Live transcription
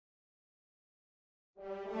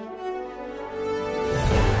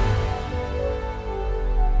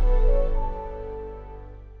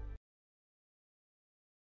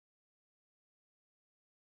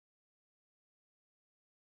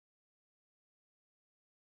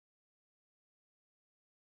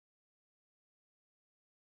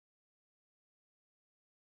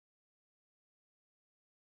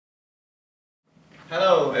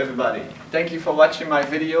Hello everybody, thank you for watching my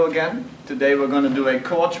video again. Today we're going to do a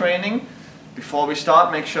core training. Before we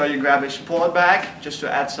start, make sure you grab a support bag just to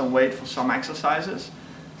add some weight for some exercises.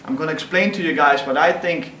 I'm going to explain to you guys what I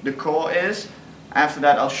think the core is. After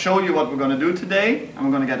that I'll show you what we're going to do today and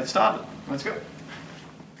we're going to get it started. Let's go.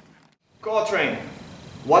 Core training.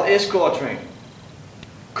 What is core training?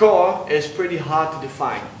 Core is pretty hard to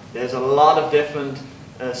define. There's a lot of different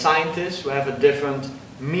scientists who have a different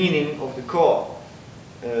meaning of the core.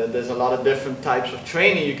 There's a lot of different types of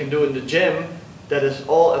training you can do in the gym that is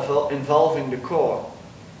all involving the core.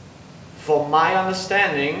 From my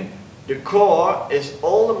understanding, the core is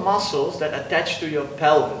all the muscles that attach to your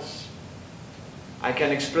pelvis. I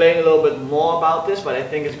can explain a little bit more about this, but I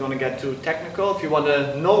think it's going to get too technical. If you want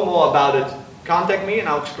to know more about it, contact me and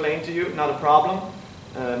I'll explain to you, not a problem.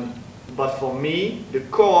 But for me, the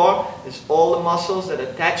core is all the muscles that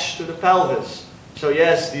attach to the pelvis. So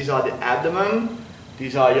yes, these are the abdomen,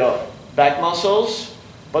 these are your back muscles,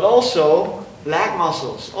 but also leg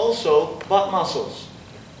muscles, also butt muscles.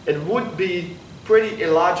 It would be pretty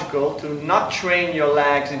illogical to not train your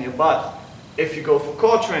legs and your butt if you go for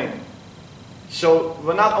core training. So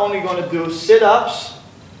we're not only going to do sit-ups,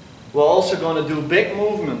 we're also going to do big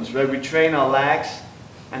movements where we train our legs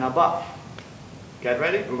and our butt. Get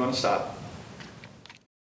ready, we're going to start.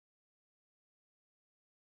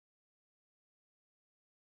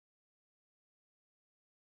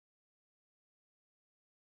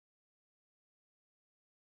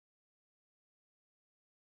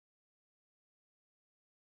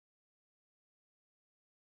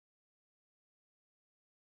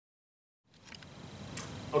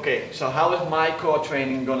 Okay, so how is my core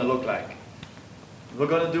training going to look like? We're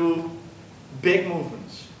going to do big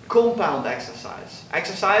movements, compound exercise.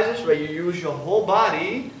 Exercises where you use your whole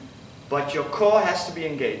body, but your core has to be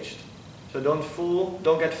engaged. So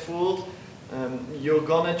don't get fooled. You're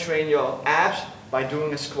going to train your abs by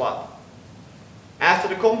doing a squat. After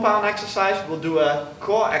the compound exercise, we'll do a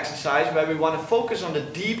core exercise where we want to focus on the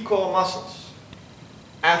deep core muscles.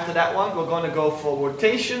 After that one, we're going to go for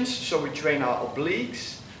rotations, so we train our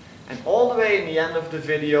obliques. And all the way in the end of the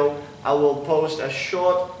video, I will post a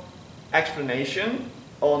short explanation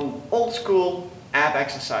on old school ab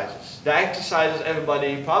exercises. The exercises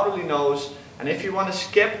everybody probably knows, and if you want to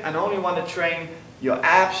skip and only want to train your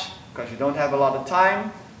abs, because you don't have a lot of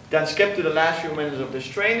time, then skip to the last few minutes of this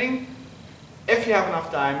training. If you have enough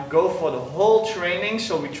time, go for the whole training,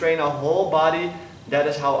 so we train our whole body. That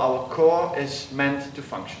is how our core is meant to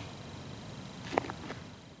function.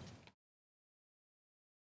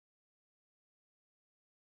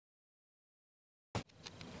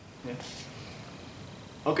 Yeah.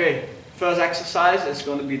 Okay, first exercise is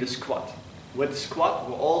going to be the squat. With the squat,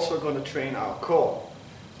 we're also going to train our core.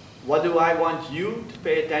 What do I want you to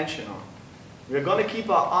pay attention on? We're going to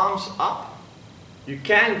keep our arms up. You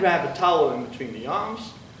can grab a towel in between the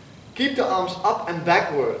arms. Keep the arms up and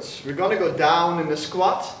backwards. We're going to go down in the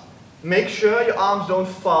squat. Make sure your arms don't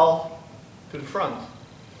fall to the front.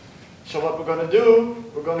 So what we're going to do,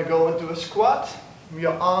 we're going to go into a squat.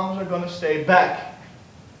 Your arms are going to stay back.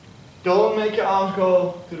 Don't make your arms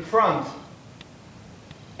go to the front.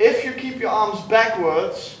 If you keep your arms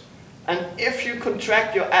backwards, and if you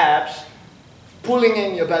contract your abs, pulling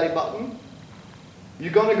in your belly button,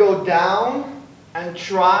 you're going to go down and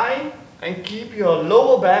try and keep your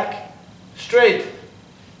lower back straight.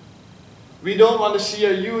 We don't want to see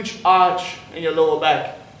a huge arch in your lower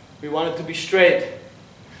back. We want it to be straight.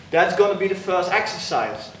 That's going to be the first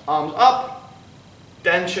exercise. Arms up,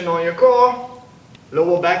 tension on your core,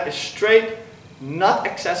 lower back is straight, not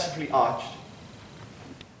excessively arched.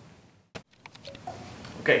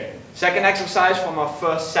 Okay, second exercise from our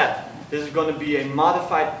first set. This is going to be a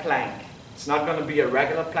modified plank. It's not going to be a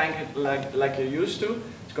regular plank like you're used to.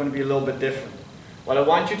 It's going to be a little bit different. What I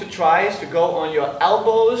want you to try is to go on your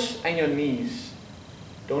elbows and your knees.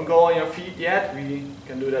 Don't go on your feet yet, we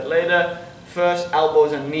can do that later. First,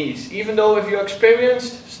 elbows and knees. Even though if you're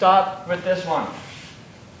experienced, start with this one.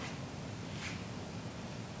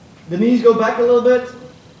 The knees go back a little bit,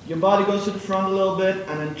 your body goes to the front a little bit,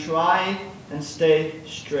 and then try and stay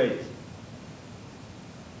straight.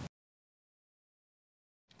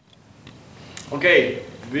 Okay,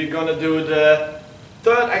 we're going to do the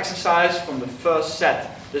third exercise from the first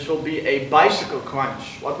set. This will be a bicycle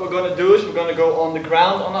crunch. What we're going to do is we're going to go on the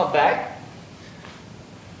ground on our back.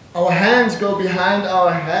 Our hands go behind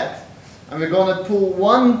our head and we're going to pull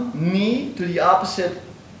one knee to the opposite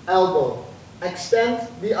elbow. Extend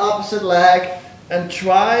the opposite leg and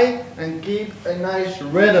try and keep a nice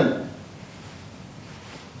rhythm.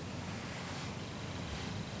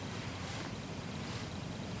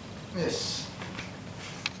 Yes.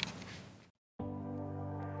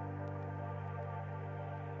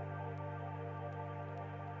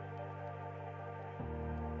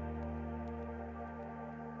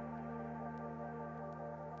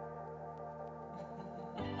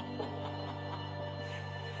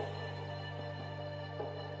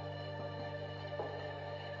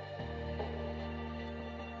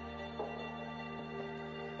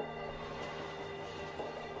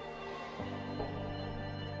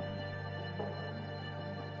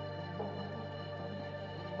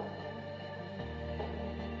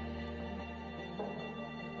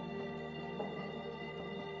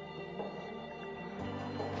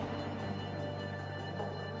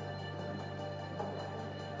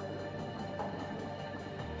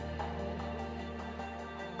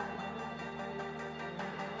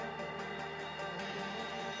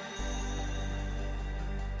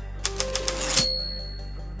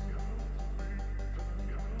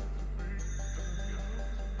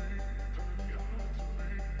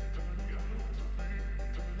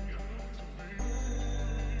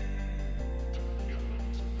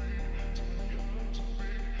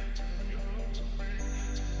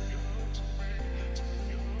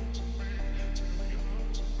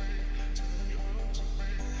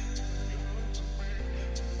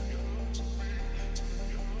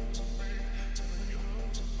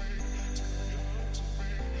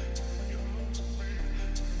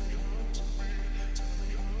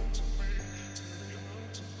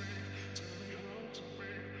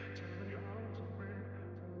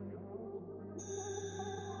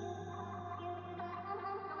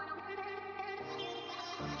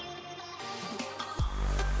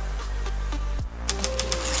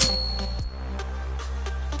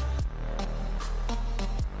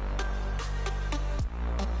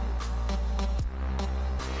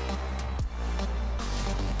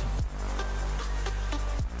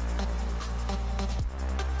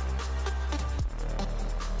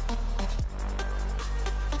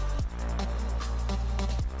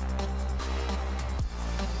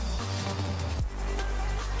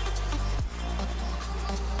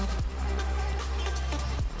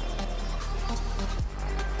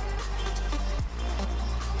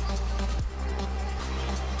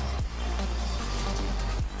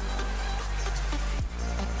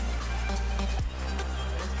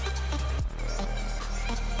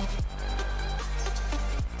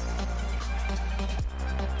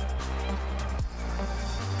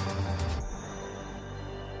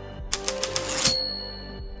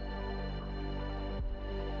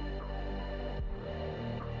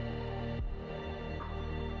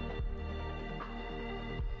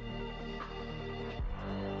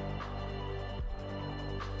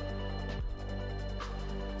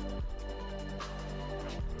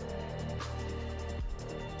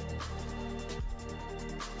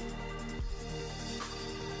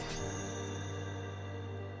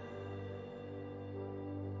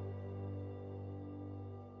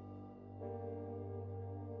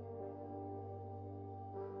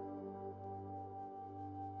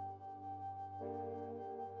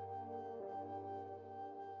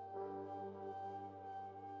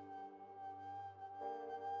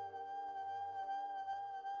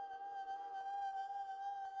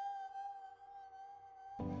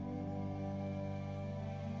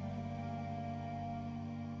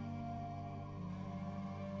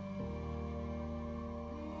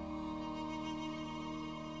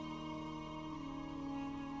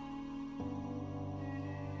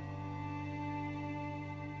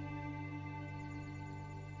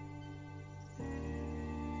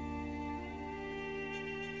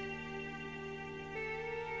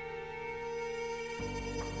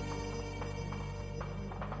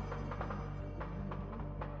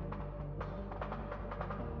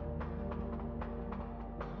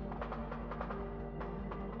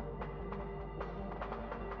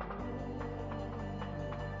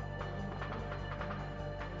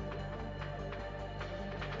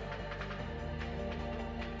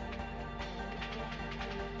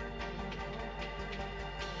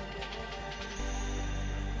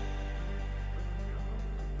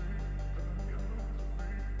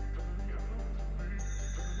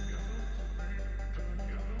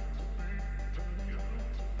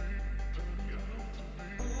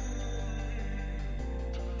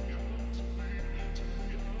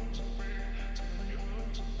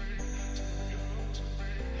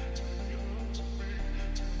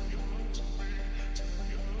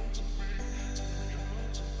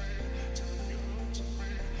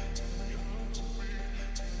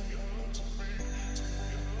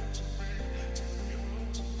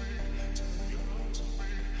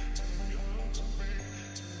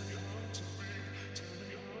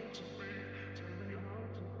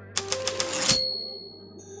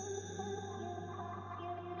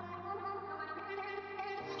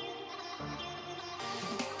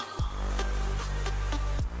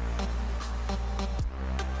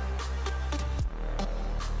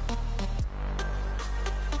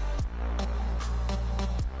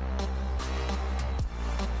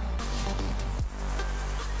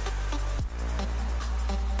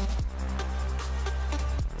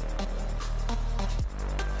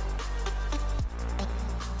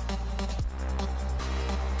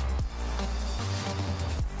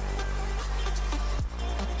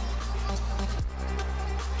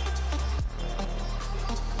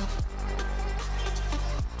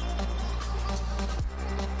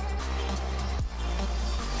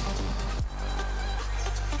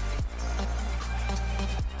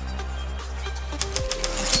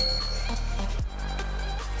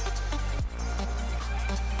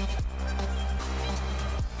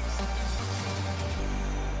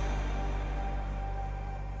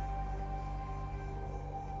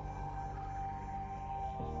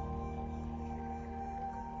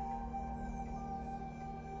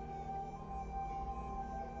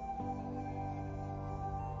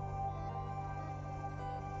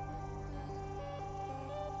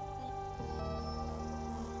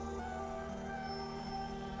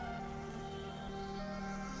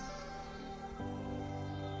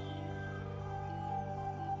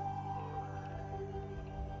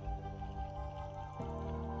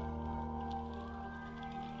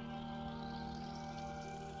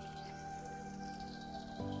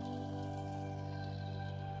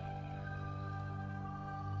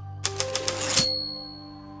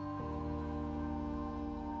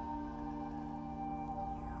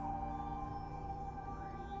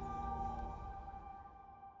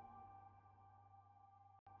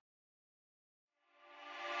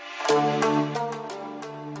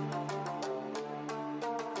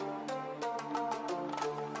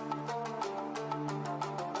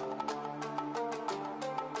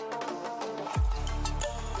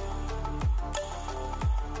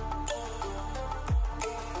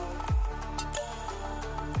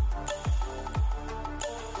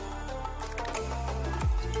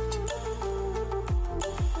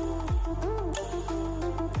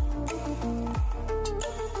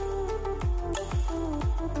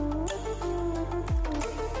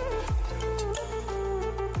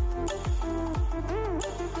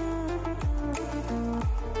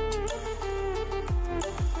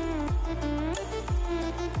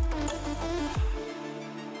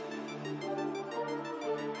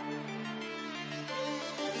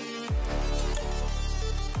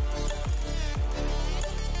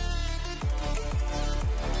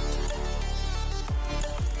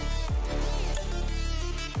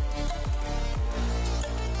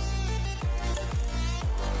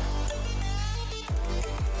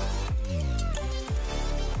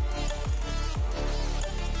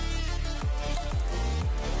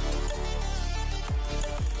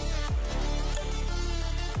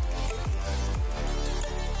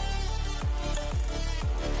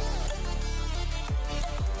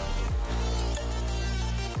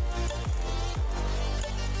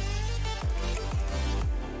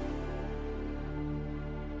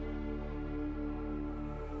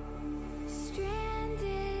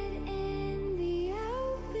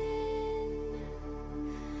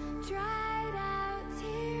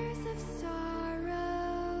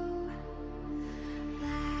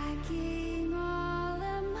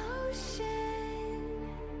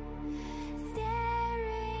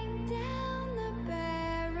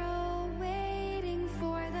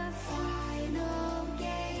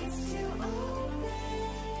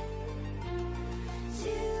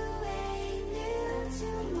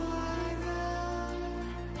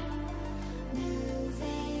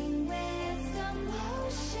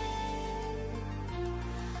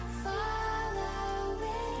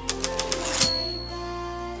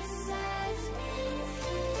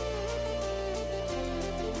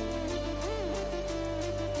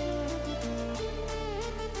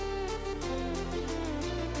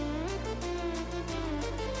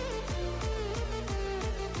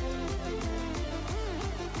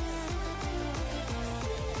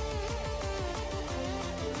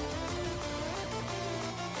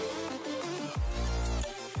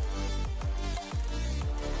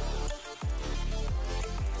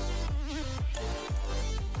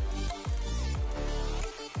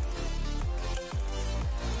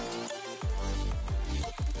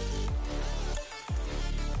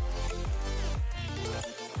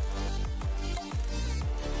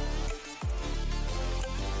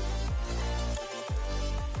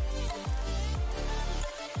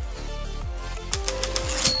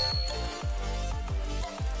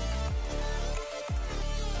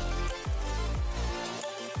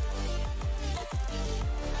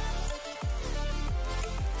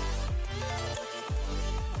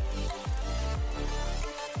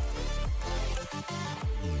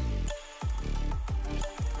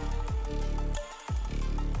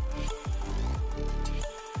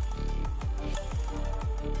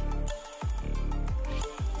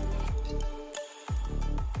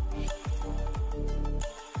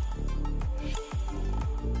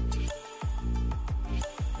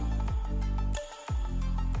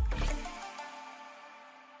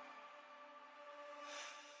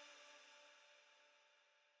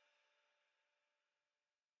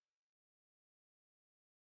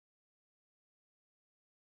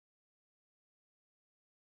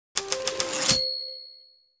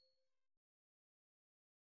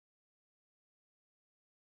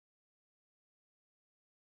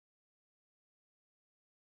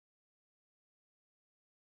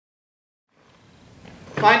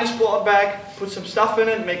 Find a sport bag, put some stuff in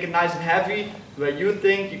it, make it nice and heavy, where you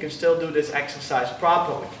think you can still do this exercise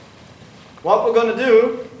properly. What we're going to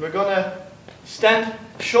do, we're going to stand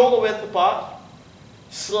shoulder width apart,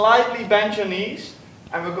 slightly bend your knees,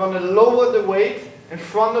 and we're going to lower the weight in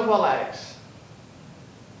front of our legs.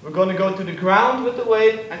 We're going to go to the ground with the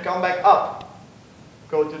weight and come back up.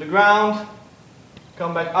 Go to the ground,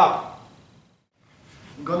 come back up.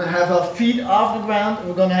 We're going to have our feet off the ground and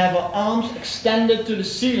we're going to have our arms extended to the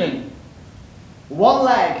ceiling. One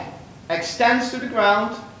leg extends to the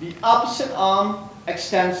ground, the opposite arm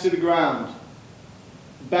extends to the ground.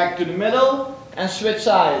 Back to the middle and switch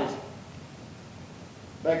side.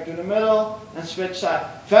 Back to the middle and switch side.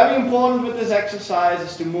 Very important with this exercise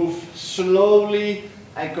is to move slowly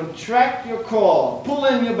and contract your core. Pull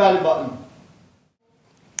in your belly button.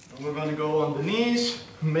 And we're going to go on the knees.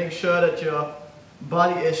 Make sure that your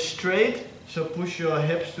body is straight. So push your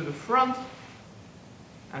hips to the front.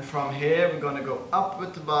 And from here we're going to go up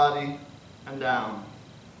with the body and down.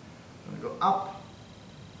 We're going to go up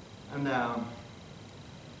and down.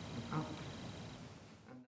 Up.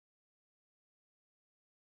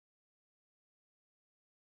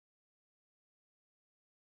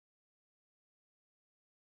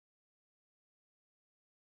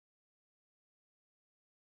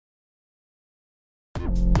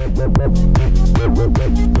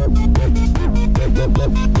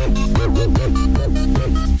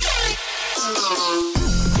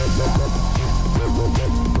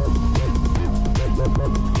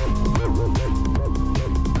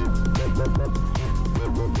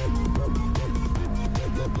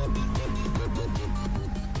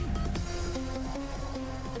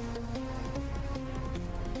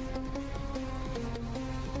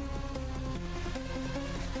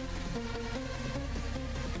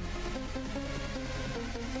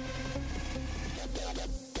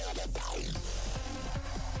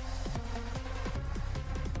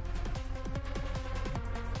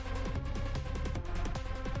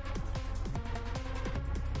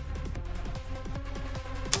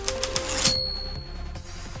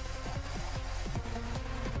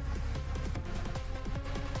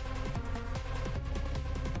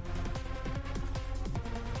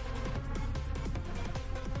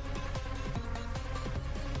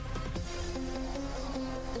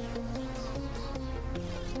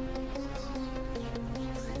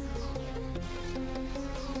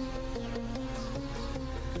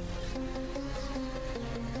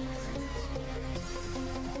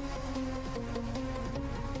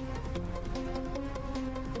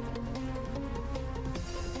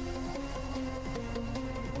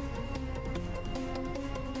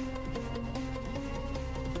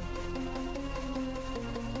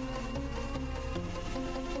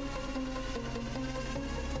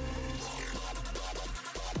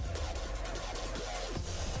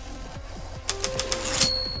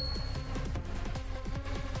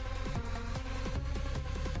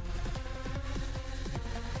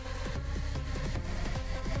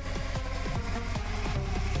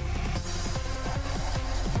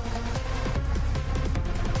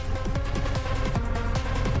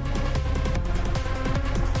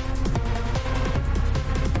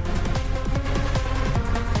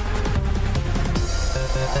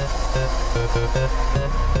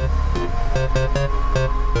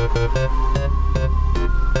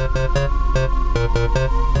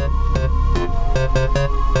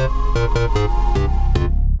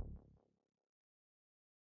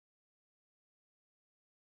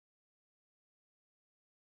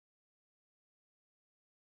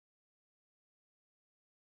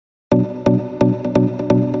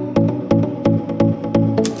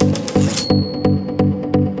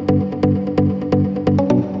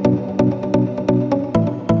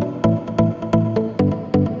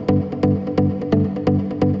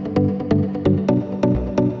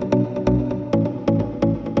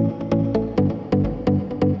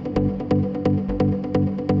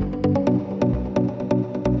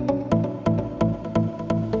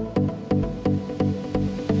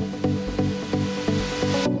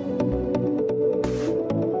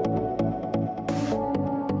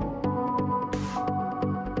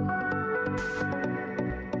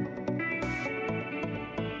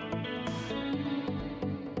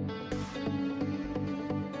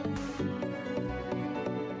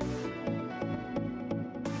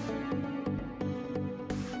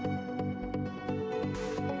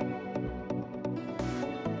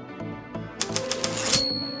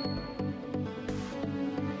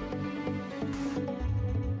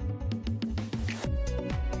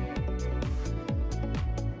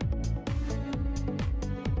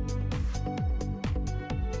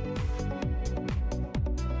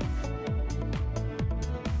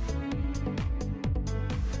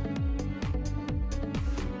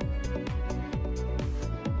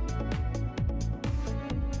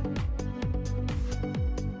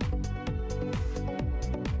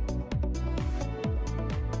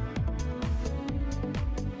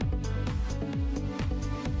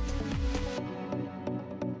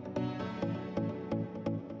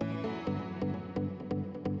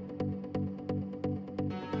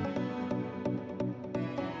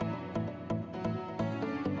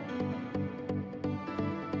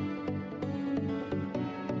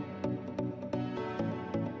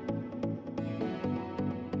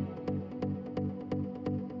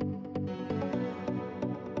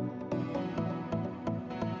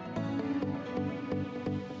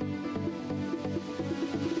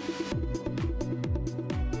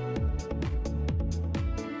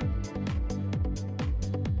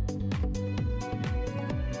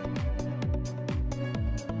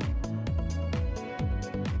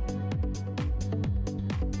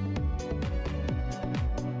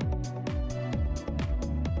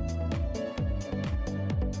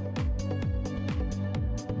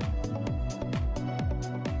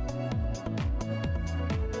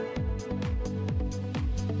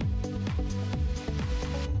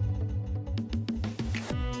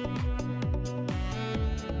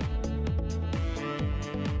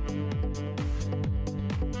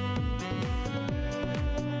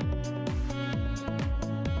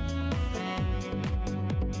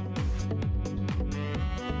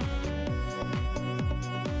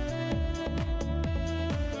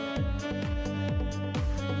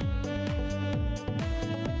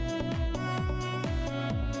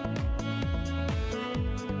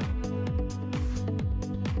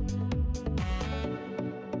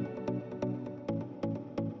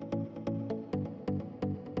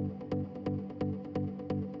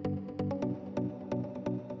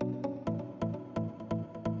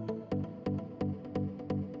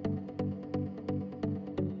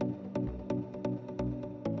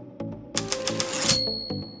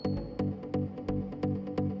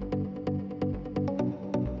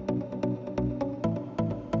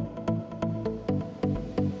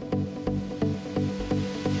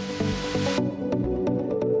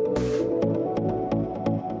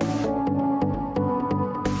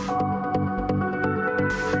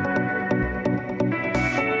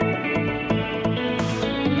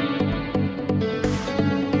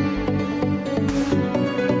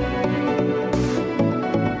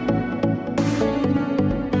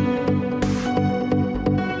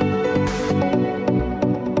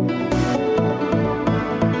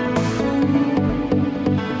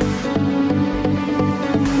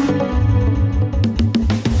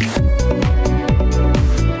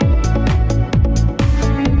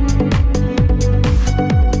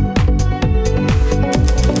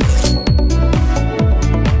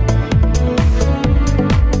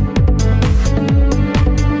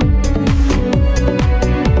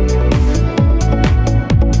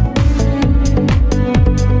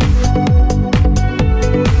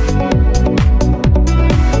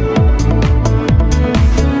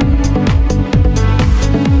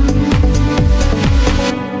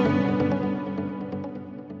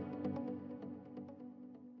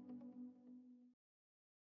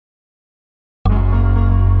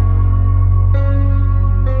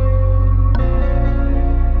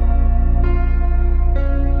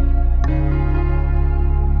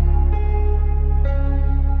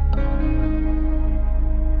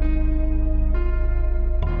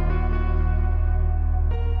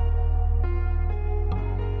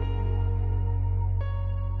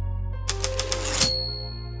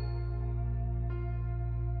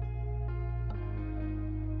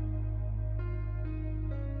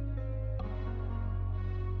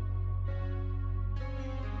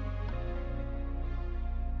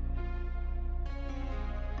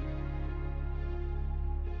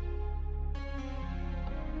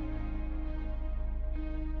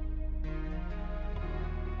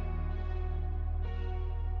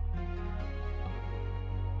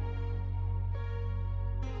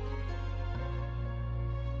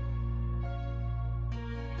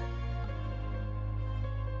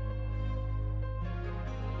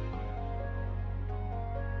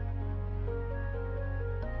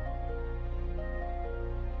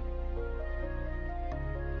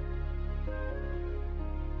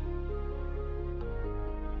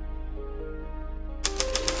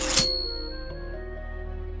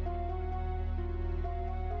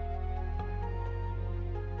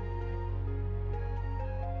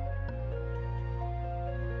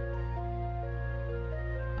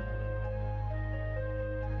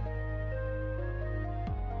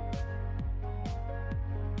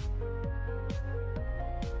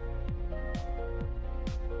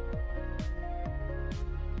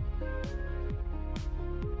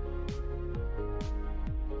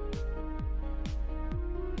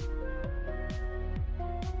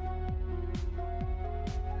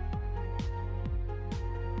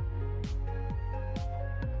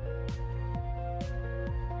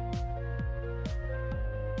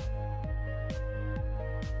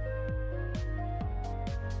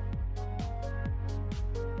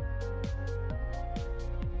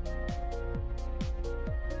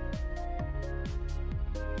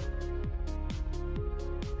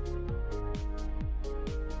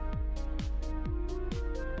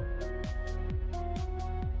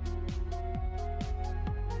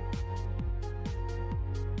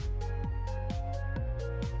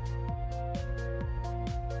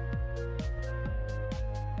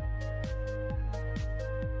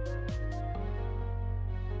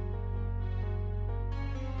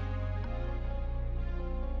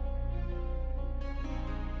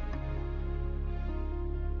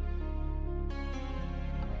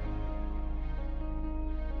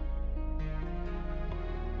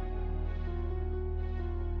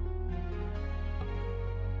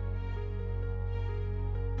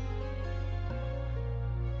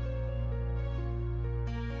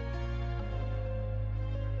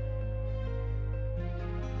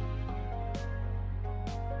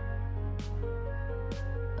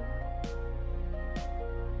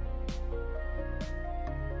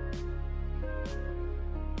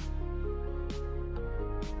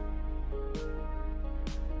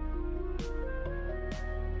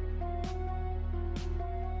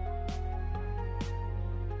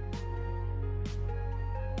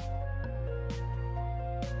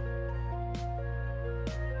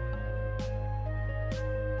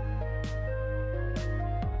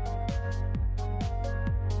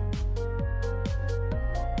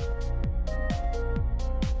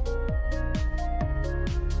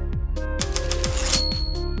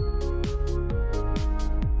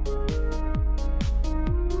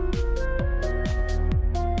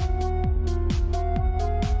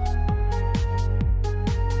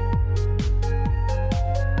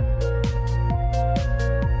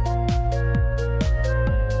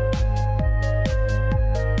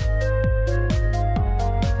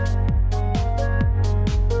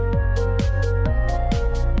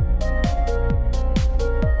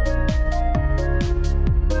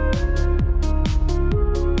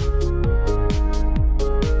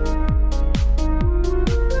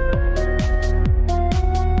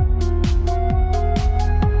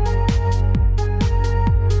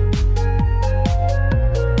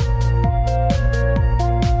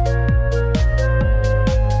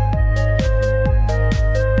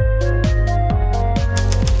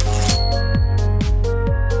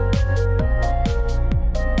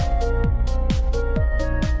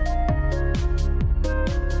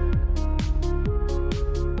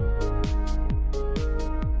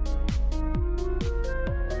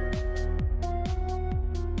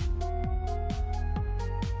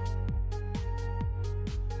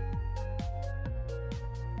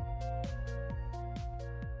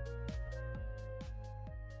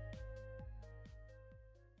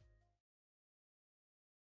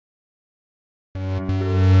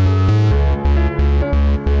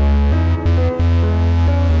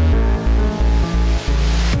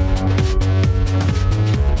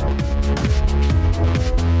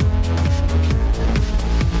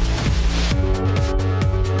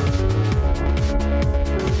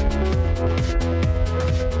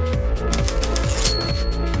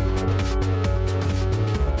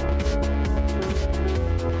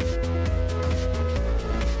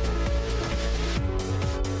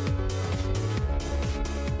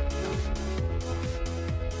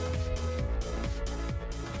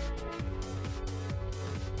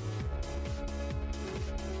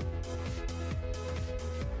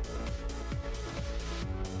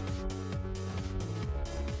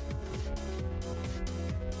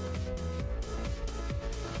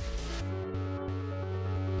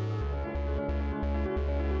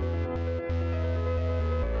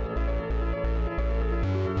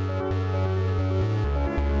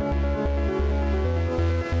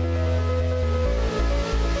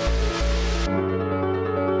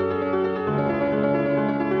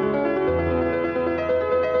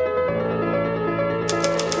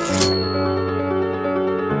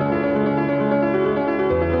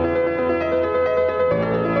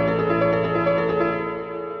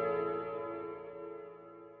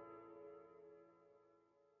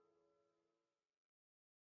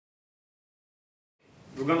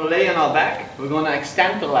 We're going to lay on our back, we're going to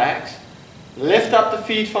extend the legs, lift up the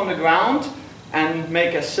feet from the ground and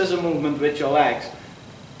make a scissor movement with your legs.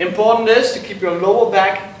 Important is to keep your lower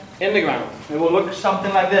back in the ground. It will look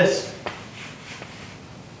something like this.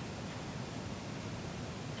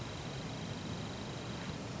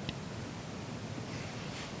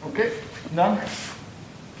 Okay, done.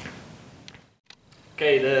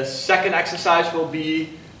 Okay, the second exercise will be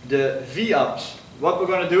the V-ups. What we're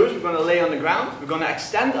going to do is we're going to lay on the ground, we're going to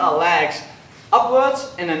extend our legs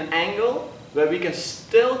upwards in an angle where we can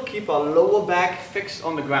still keep our lower back fixed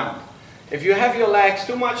on the ground. If you have your legs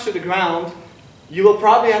too much to the ground, you will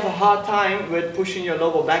probably have a hard time with pushing your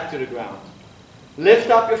lower back to the ground. Lift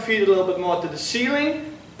up your feet a little bit more to the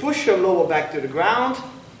ceiling, push your lower back to the ground,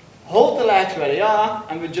 hold the legs where they are,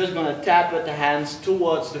 and we're just going to tap with the hands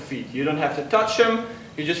towards the feet. You don't have to touch them,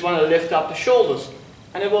 you just want to lift up the shoulders.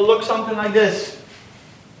 And it will look something like this.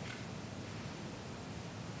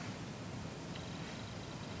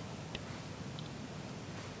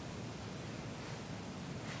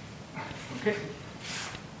 Okay.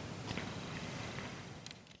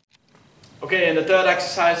 Okay, and the third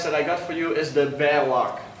exercise that I got for you is the bear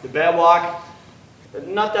walk. The bear walk,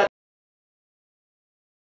 not that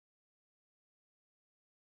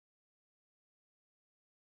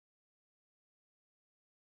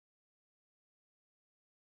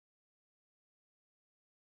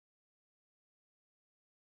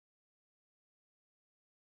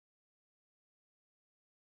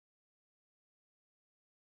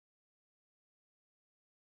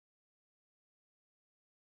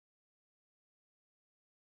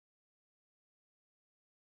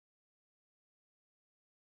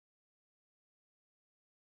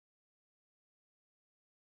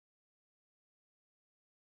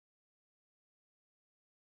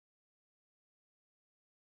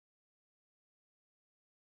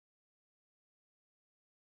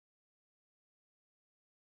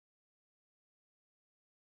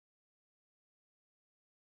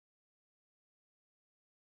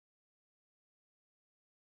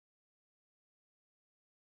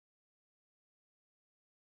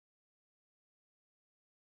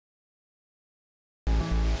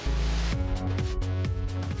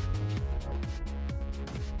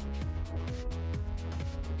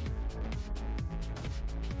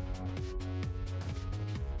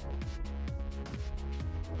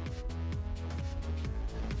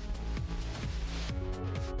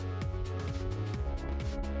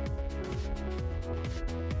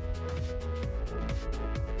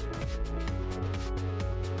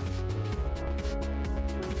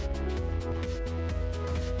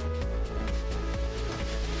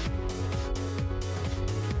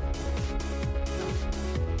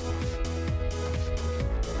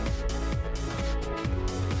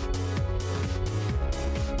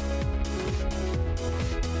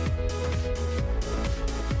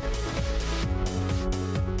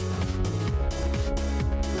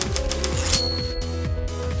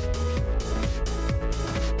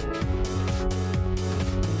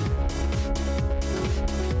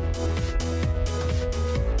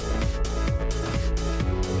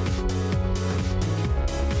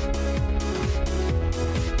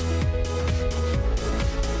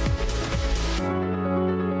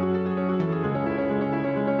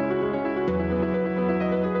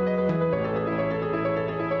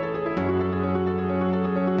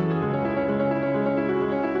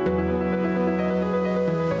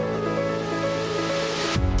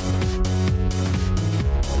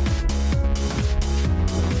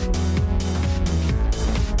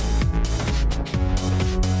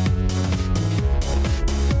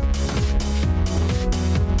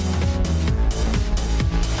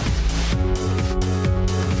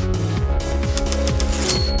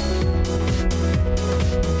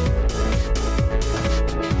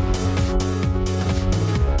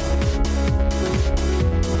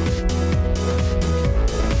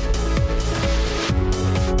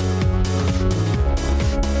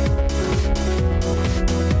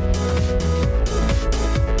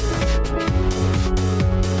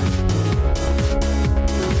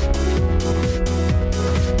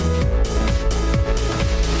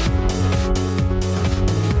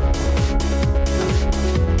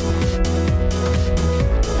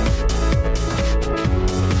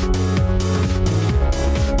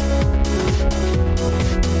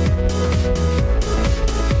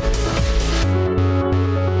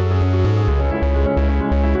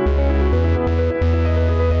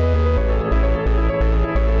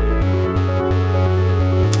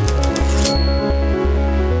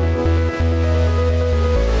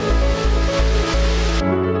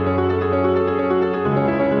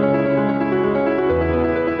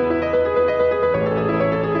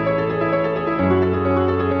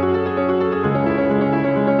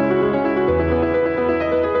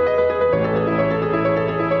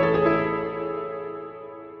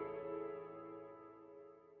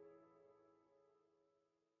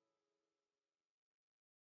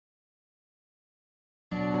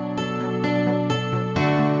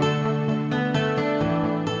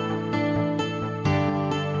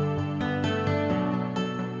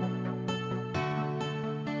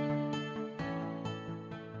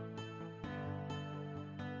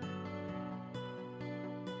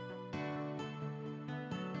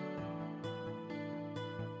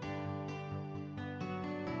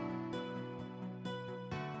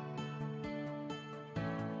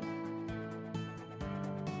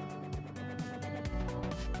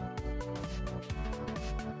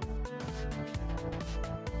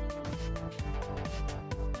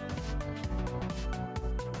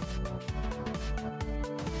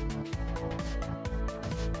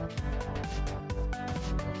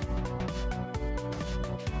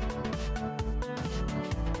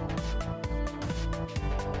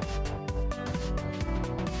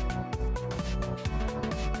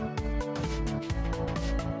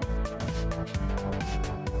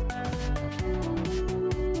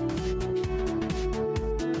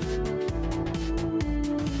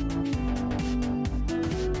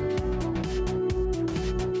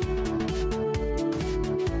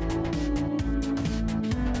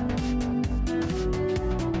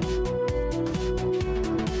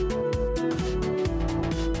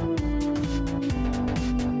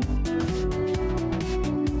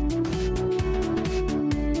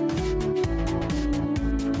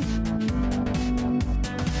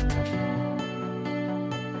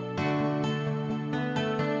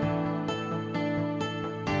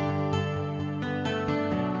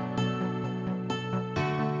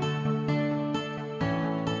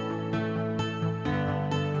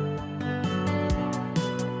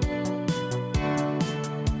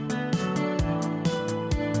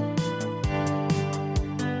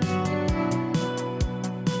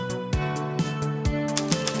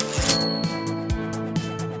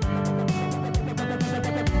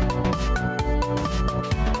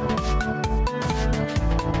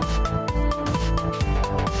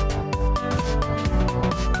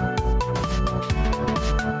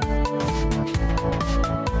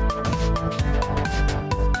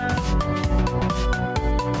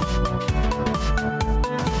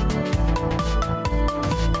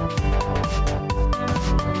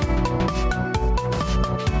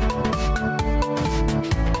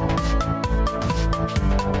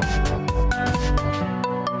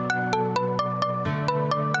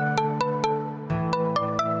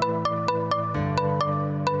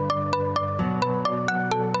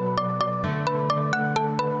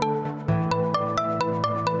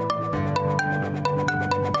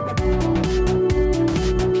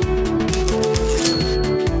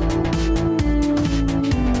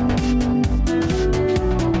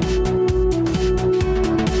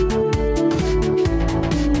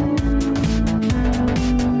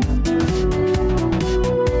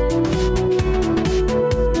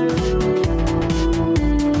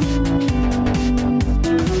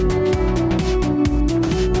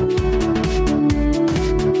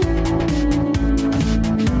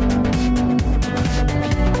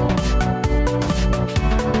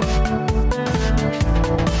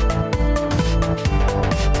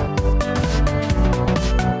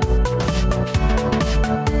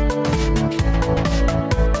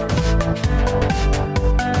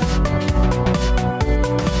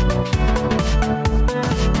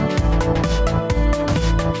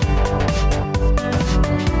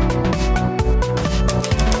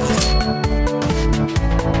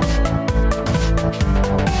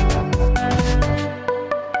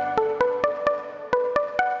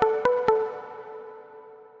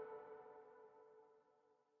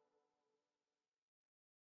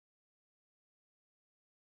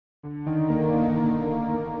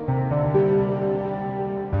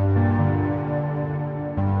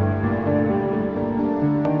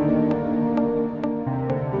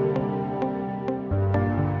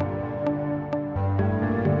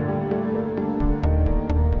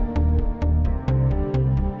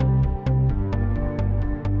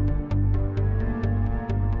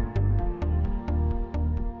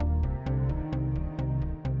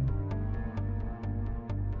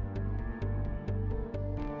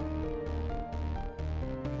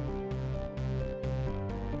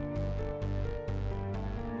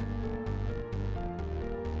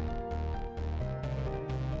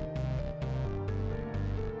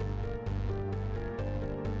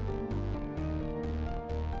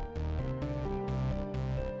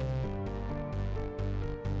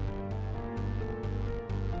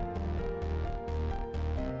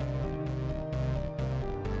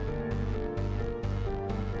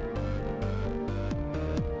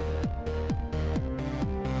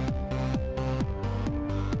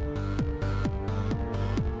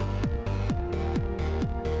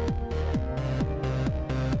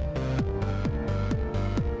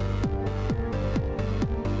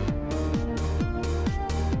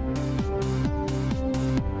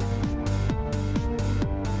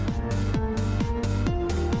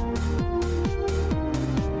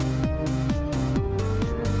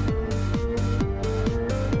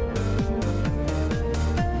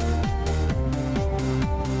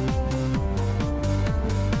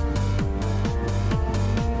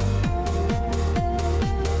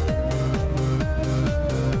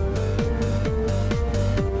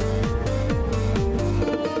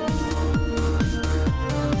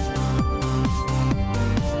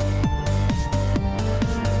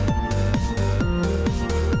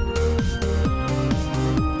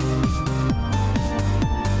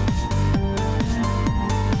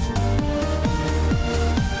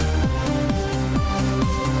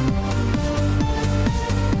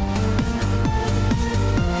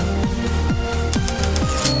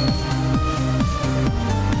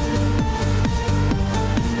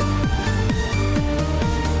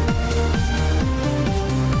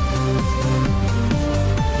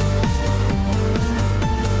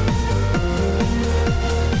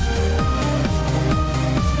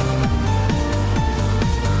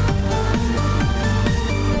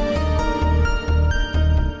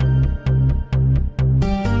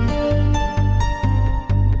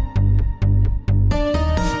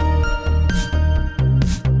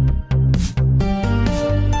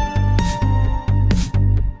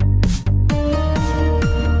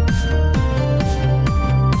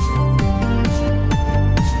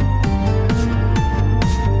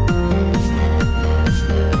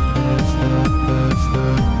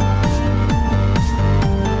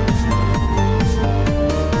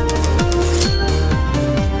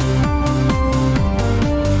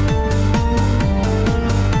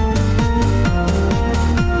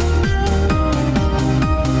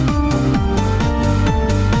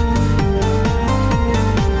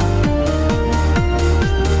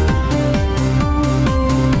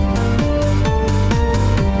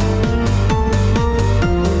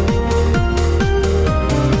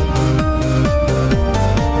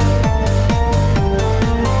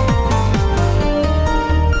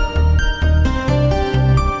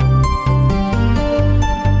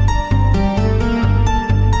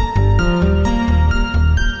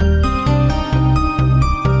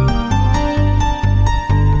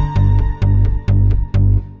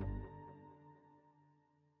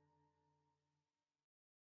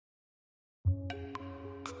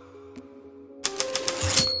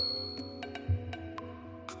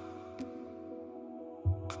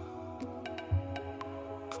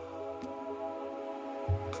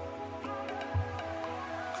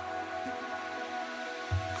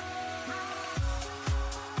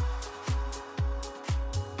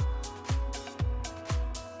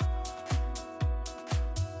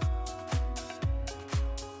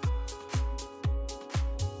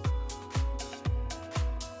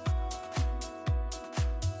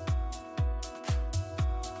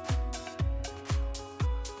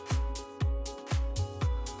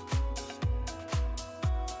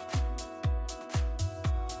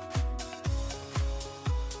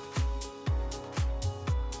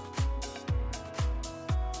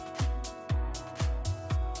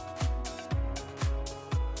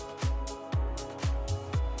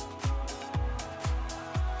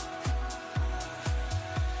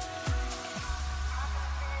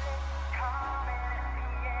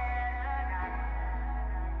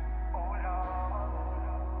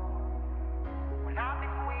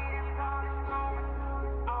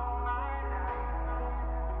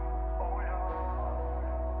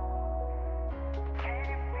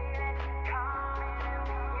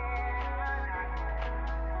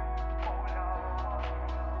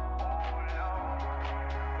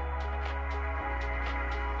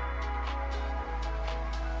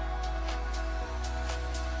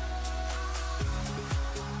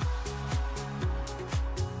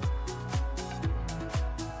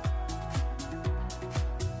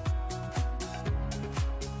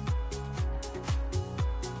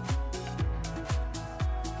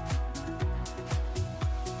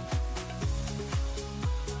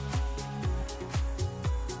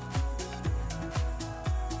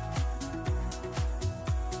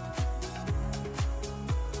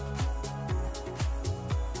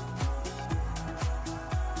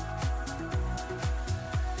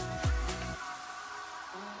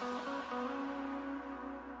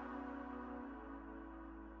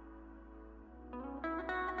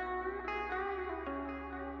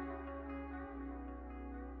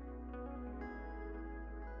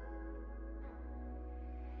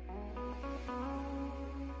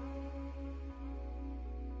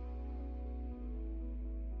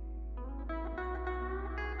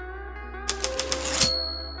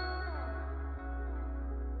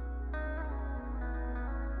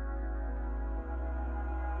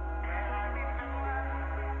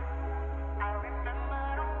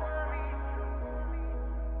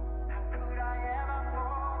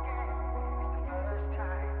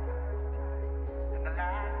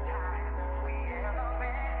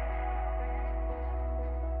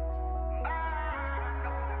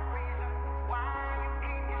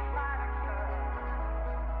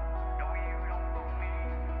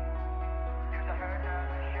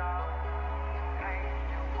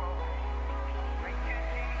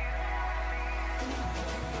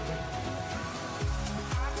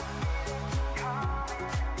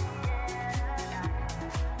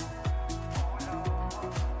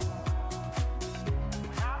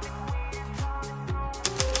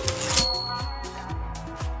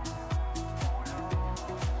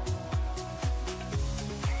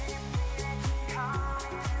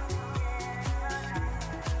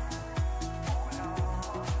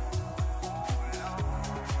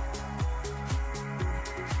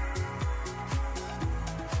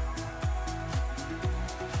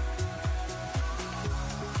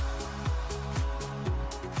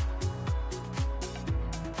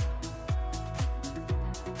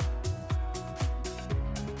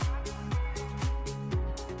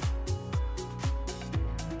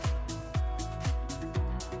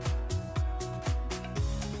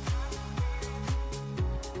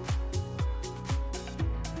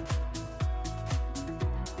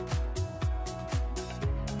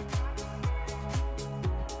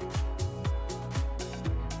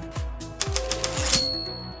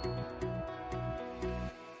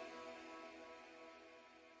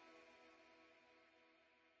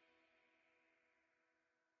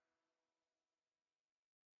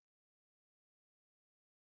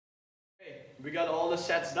We got all the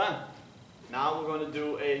sets done. Now we're going to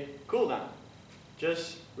do a cool down.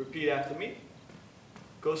 Just repeat after me.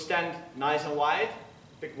 Go stand nice and wide.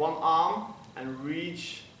 Pick one arm and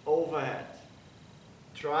reach overhead.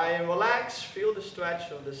 Try and relax. Feel the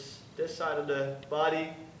stretch of this side of the body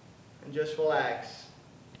and just relax.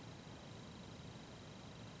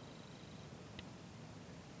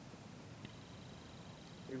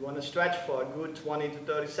 We want to stretch for a good 20 to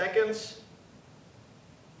 30 seconds.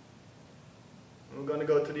 We're going to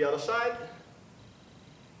go to the other side.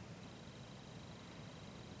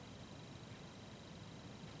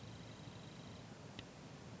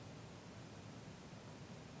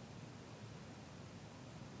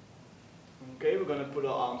 Okay, we're going to put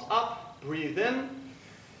our arms up, breathe in,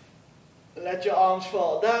 let your arms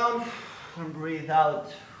fall down, and breathe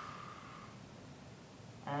out.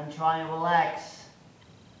 And try and relax.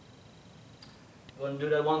 We're going to do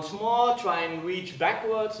that once more, try and reach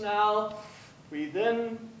backwards now. Breathe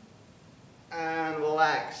in, and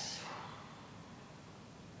relax.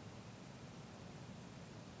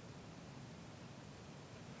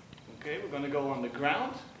 Okay, we're going to go on the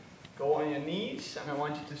ground. Go on your knees, and I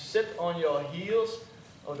want you to sit on your heels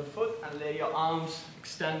of the foot and lay your arms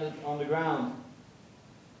extended on the ground.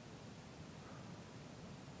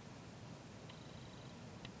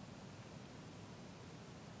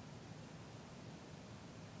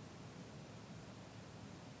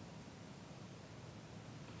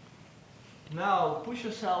 Now push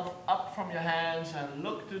yourself up from your hands and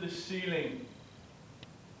look to the ceiling.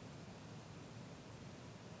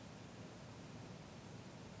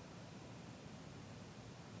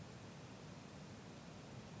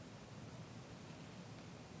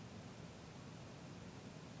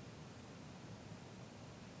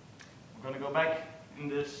 I'm going to go back in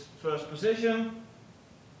this first position.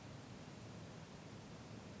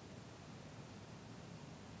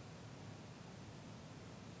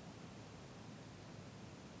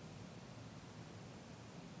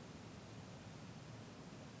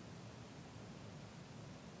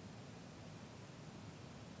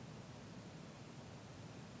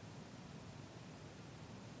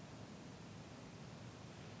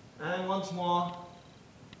 And once more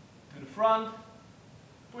to the front.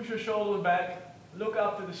 Push your shoulders back, look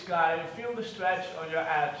up to the sky, feel the stretch on your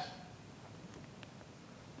abs.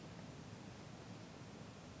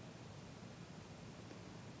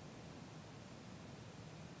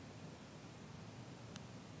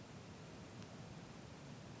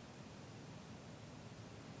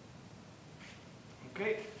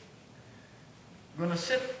 Okay, I'm going to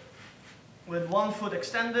sit with one foot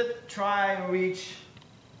extended, try and reach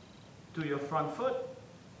to your front foot.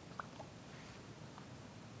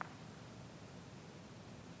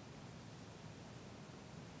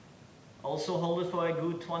 Also hold it for a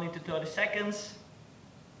good 20 to 30 seconds.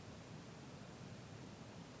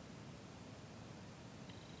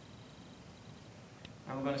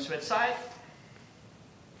 And we're going to switch side.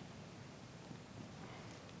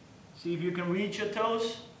 See if you can reach your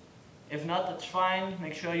toes. If not, that's fine.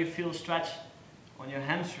 Make sure you feel stretch on your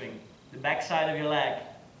hamstring, the back side of your leg.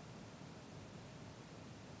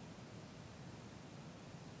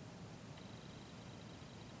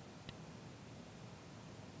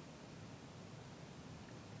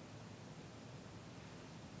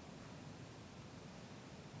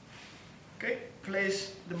 Okay,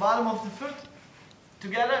 place the bottom of the foot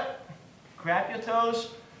together, grab your toes,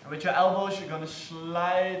 and with your elbows you're going to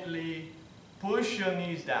slightly push your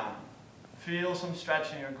knees down. Feel some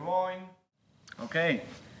stretch in your groin. Okay,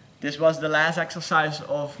 this was the last exercise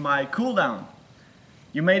of my cool down.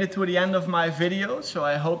 You made it to the end of my video, so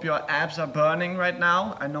I hope your abs are burning right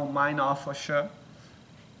now. I know mine are for sure.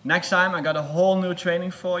 Next time I got a whole new training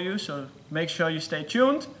for you, so make sure you stay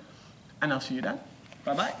tuned, and I'll see you then.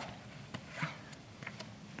 Bye bye.